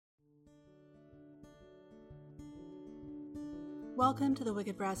Welcome to the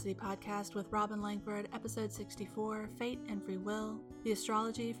Wicked Veracity Podcast with Robin Langford, Episode 64, Fate and Free Will, the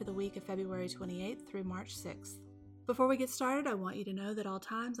astrology for the week of February 28th through March 6th. Before we get started, I want you to know that all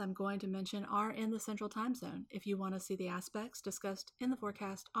times I'm going to mention are in the Central Time Zone. If you want to see the aspects discussed in the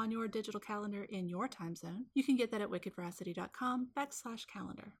forecast on your digital calendar in your time zone, you can get that at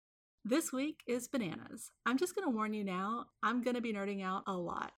wickedveracity.com/calendar. This week is bananas. I'm just going to warn you now, I'm going to be nerding out a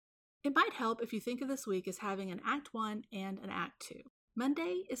lot. It might help if you think of this week as having an Act 1 and an Act 2.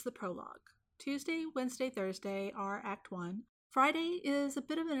 Monday is the prologue. Tuesday, Wednesday, Thursday are Act 1. Friday is a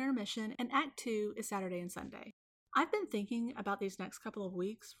bit of an intermission, and Act 2 is Saturday and Sunday. I've been thinking about these next couple of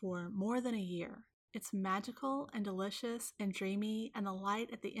weeks for more than a year. It's magical and delicious and dreamy and the light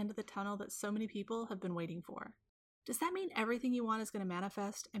at the end of the tunnel that so many people have been waiting for. Does that mean everything you want is going to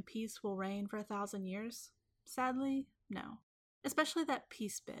manifest and peace will reign for 1,000 years? Sadly, no. Especially that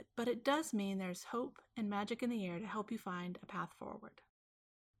peace bit, but it does mean there's hope and magic in the air to help you find a path forward.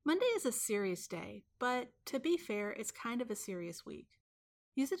 Monday is a serious day, but to be fair, it's kind of a serious week.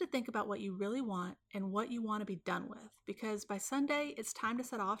 Use it to think about what you really want and what you want to be done with, because by Sunday, it's time to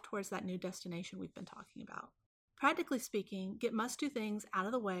set off towards that new destination we've been talking about. Practically speaking, get must-do things out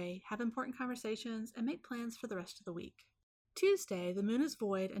of the way, have important conversations, and make plans for the rest of the week. Tuesday, the moon is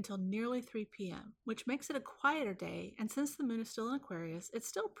void until nearly 3 p.m., which makes it a quieter day, and since the moon is still in Aquarius, it's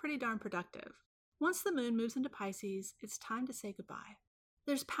still pretty darn productive. Once the moon moves into Pisces, it's time to say goodbye.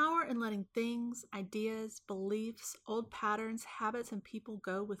 There's power in letting things, ideas, beliefs, old patterns, habits, and people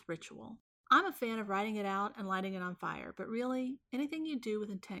go with ritual. I'm a fan of writing it out and lighting it on fire, but really, anything you do with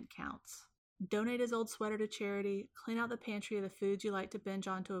intent counts. Donate his old sweater to charity, clean out the pantry of the foods you like to binge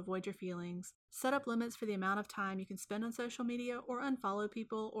on to avoid your feelings, set up limits for the amount of time you can spend on social media or unfollow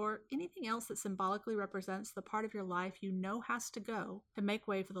people or anything else that symbolically represents the part of your life you know has to go to make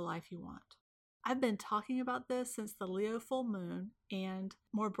way for the life you want. I've been talking about this since the Leo full moon and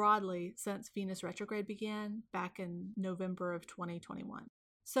more broadly since Venus retrograde began back in November of 2021.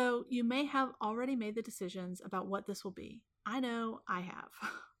 So you may have already made the decisions about what this will be. I know I have.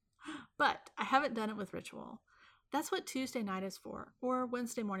 But I haven't done it with ritual. That's what Tuesday night is for, or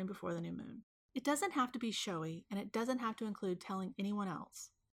Wednesday morning before the new moon. It doesn't have to be showy, and it doesn't have to include telling anyone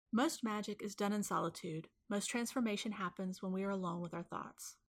else. Most magic is done in solitude. Most transformation happens when we are alone with our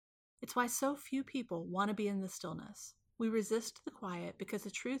thoughts. It's why so few people want to be in the stillness. We resist the quiet because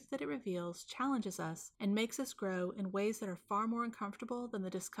the truth that it reveals challenges us and makes us grow in ways that are far more uncomfortable than the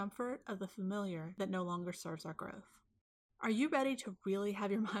discomfort of the familiar that no longer serves our growth. Are you ready to really have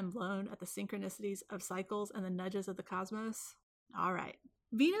your mind blown at the synchronicities of cycles and the nudges of the cosmos? All right.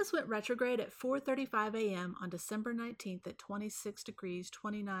 Venus went retrograde at 4:35 a.m. on December 19th at 26 degrees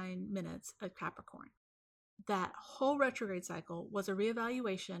 29 minutes of Capricorn. That whole retrograde cycle was a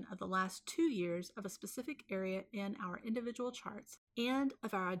reevaluation of the last 2 years of a specific area in our individual charts and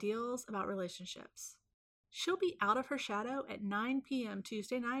of our ideals about relationships. She'll be out of her shadow at 9 p.m.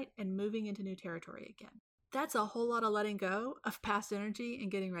 Tuesday night and moving into new territory again. That's a whole lot of letting go of past energy and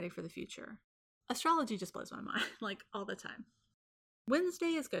getting ready for the future. Astrology just blows my mind, like all the time.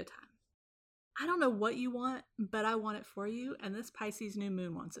 Wednesday is go time. I don't know what you want, but I want it for you, and this Pisces new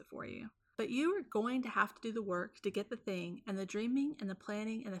moon wants it for you. But you are going to have to do the work to get the thing, and the dreaming and the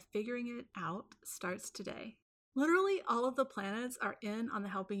planning and the figuring it out starts today. Literally all of the planets are in on the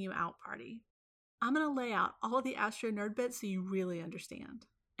helping you out party. I'm going to lay out all of the astro nerd bits so you really understand.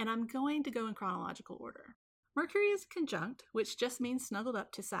 And I'm going to go in chronological order. Mercury is conjunct, which just means snuggled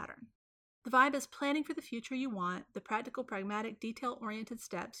up to Saturn. The vibe is planning for the future you want, the practical, pragmatic, detail-oriented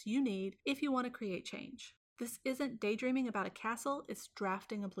steps you need if you want to create change. This isn't daydreaming about a castle, it's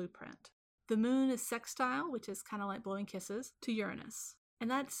drafting a blueprint. The moon is sextile, which is kind of like blowing kisses, to Uranus. And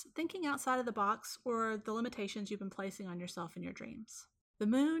that's thinking outside of the box or the limitations you've been placing on yourself in your dreams. The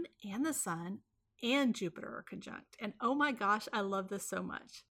moon and the sun and Jupiter are conjunct. And oh my gosh, I love this so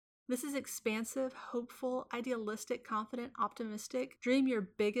much. This is expansive, hopeful, idealistic, confident, optimistic, dream your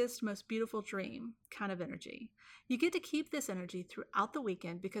biggest, most beautiful dream kind of energy. You get to keep this energy throughout the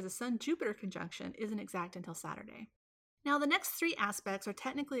weekend because the Sun-Jupiter conjunction isn't exact until Saturday. Now, the next 3 aspects are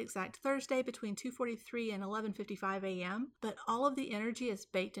technically exact Thursday between 2:43 and 11:55 a.m., but all of the energy is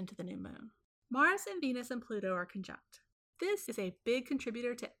baked into the new moon. Mars and Venus and Pluto are conjunct. This is a big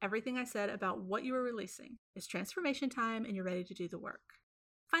contributor to everything I said about what you are releasing. It's transformation time and you're ready to do the work.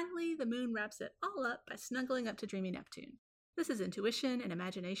 Finally, the moon wraps it all up by snuggling up to dreamy Neptune. This is intuition and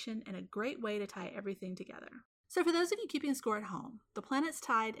imagination and a great way to tie everything together. So for those of you keeping score at home, the planets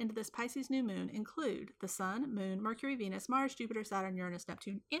tied into this Pisces new moon include the Sun, Moon, Mercury, Venus, Mars, Jupiter, Saturn, Uranus,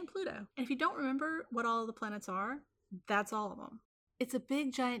 Neptune, and Pluto. And if you don't remember what all of the planets are, that's all of them. It's a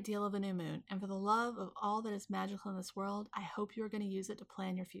big, giant deal of a new moon, and for the love of all that is magical in this world, I hope you are going to use it to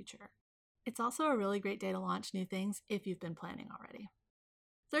plan your future. It's also a really great day to launch new things if you've been planning already.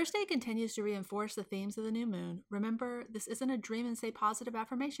 Thursday continues to reinforce the themes of the new moon. Remember, this isn't a dream and say positive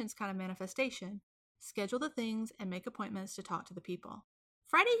affirmations kind of manifestation. Schedule the things and make appointments to talk to the people.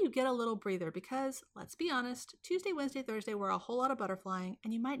 Friday, you get a little breather because, let's be honest, Tuesday, Wednesday, Thursday were a whole lot of butterflying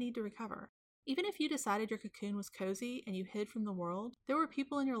and you might need to recover. Even if you decided your cocoon was cozy and you hid from the world, there were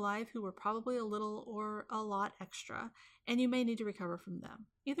people in your life who were probably a little or a lot extra, and you may need to recover from them.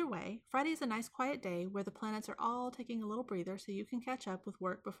 Either way, Friday is a nice quiet day where the planets are all taking a little breather so you can catch up with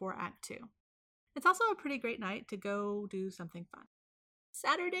work before Act 2. It's also a pretty great night to go do something fun.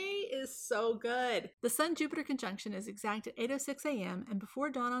 Saturday is so good. The Sun-Jupiter conjunction is exact at 8:06 a.m. and before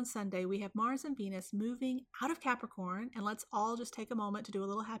dawn on Sunday, we have Mars and Venus moving out of Capricorn, and let's all just take a moment to do a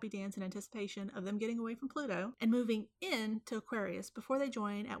little happy dance in anticipation of them getting away from Pluto and moving into Aquarius before they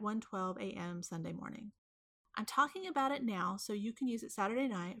join at 1:12 a.m. Sunday morning. I'm talking about it now so you can use it Saturday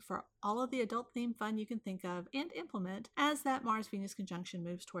night for all of the adult-themed fun you can think of and implement as that Mars-Venus conjunction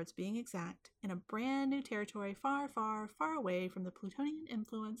moves towards being exact in a brand new territory far, far, far away from the Plutonian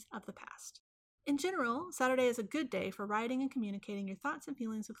influence of the past. In general, Saturday is a good day for writing and communicating your thoughts and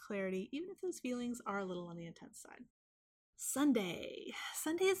feelings with clarity, even if those feelings are a little on the intense side. Sunday.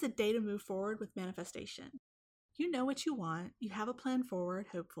 Sunday is the day to move forward with manifestation. You know what you want, you have a plan forward,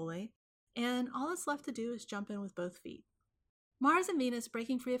 hopefully, and all that's left to do is jump in with both feet. Mars and Venus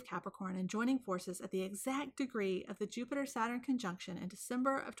breaking free of Capricorn and joining forces at the exact degree of the Jupiter-Saturn conjunction in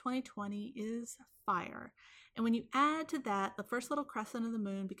December of 2020 is fire. And when you add to that the first little crescent of the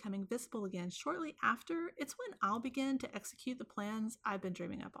moon becoming visible again shortly after, it's when I'll begin to execute the plans I've been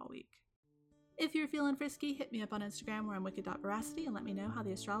dreaming up all week. If you're feeling frisky, hit me up on Instagram where I'm wicked.veracity and let me know how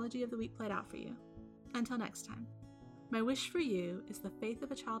the astrology of the week played out for you. Until next time. My wish for you is the faith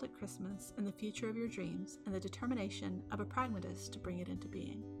of a child at Christmas in the future of your dreams and the determination of a pragmatist to bring it into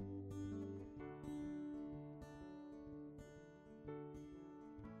being.